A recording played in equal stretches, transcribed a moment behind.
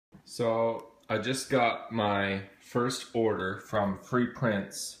So I just got my first order from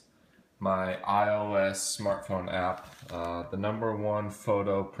FreePrints, my iOS smartphone app, the #1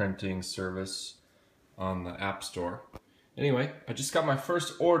 photo printing service on the App Store. Anyway, I just got my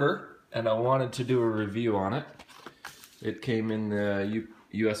first order and I wanted to do a review on it. It came in the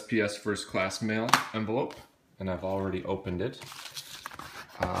USPS first class mail envelope and I've already opened it.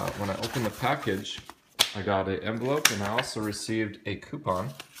 When I opened the package, I got an envelope and I also received a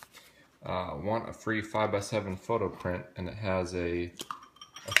coupon. Want a free 5x7 photo print, and it has a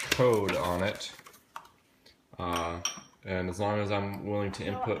code on it. And as long as I'm willing to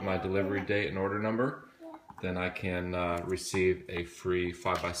input my delivery date and order number, then I can receive a free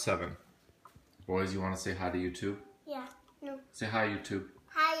 5x7. Boys, you want to say hi to YouTube? Yeah. No. Say hi, YouTube.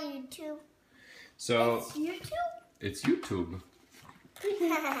 Hi, YouTube. So it's YouTube? It's YouTube.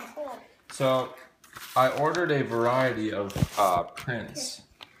 So I ordered a variety of prints.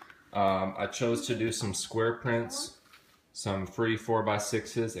 I chose to do some square prints, some free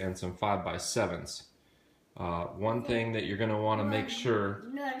 4x6s, and some 5x7s. One thing that you're going to want to make sure,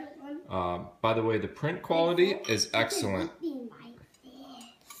 by the way, the print quality is excellent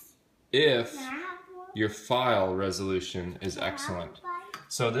if your file resolution is excellent.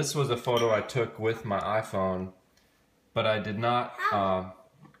 So this was a photo I took with my iPhone, but I did not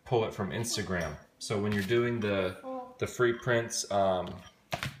pull it from Instagram. So when you're doing the FreePrints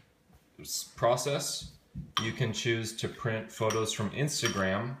process, you can choose to print photos from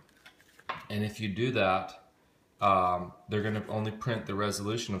Instagram, and if you do that, they're going to only print the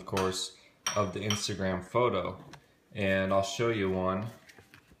resolution, of course, of the Instagram photo. And I'll show you one.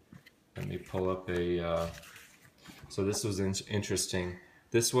 Let me pull up a so this was interesting.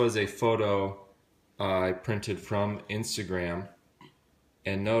 This was a photo I printed from Instagram,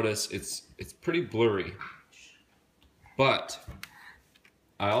 and notice it's pretty blurry, but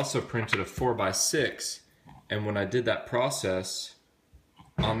I also printed a 4x6, and when I did that process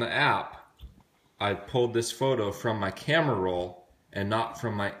on the app, I pulled this photo from my camera roll and not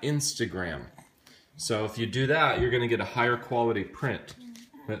from my Instagram. So if you do that, you're going to get a higher quality print.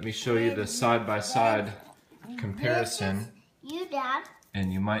 Let me show you the side-by-side comparison,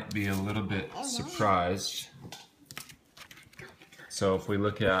 and you might be a little bit surprised. So if we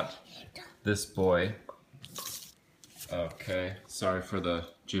look at this boy, okay, sorry for the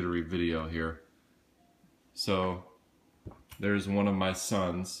jittery video here. So there's one of my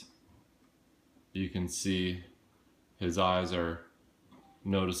sons. You can see his eyes are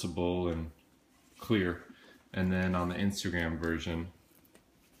noticeable and clear. And then on the Instagram version,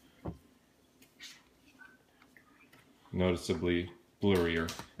 noticeably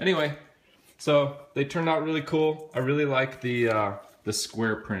blurrier. Anyway, so they turned out really cool. I really like the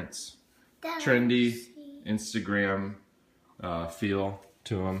square prints. Trendy Instagram feel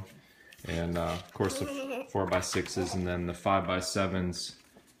to them, and of course the 4x6s, and then the 5x7s.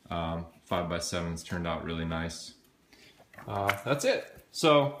 5x7s turned out really nice. That's it.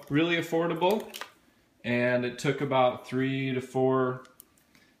 So really affordable, and it took about 3 to 4.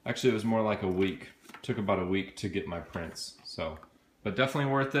 Actually, it was more like a week. It took about a week to get my prints. So, but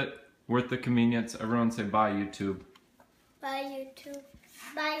definitely worth it. Worth the convenience. Everyone say bye, YouTube. Bye, YouTube.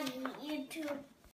 Bye, YouTube.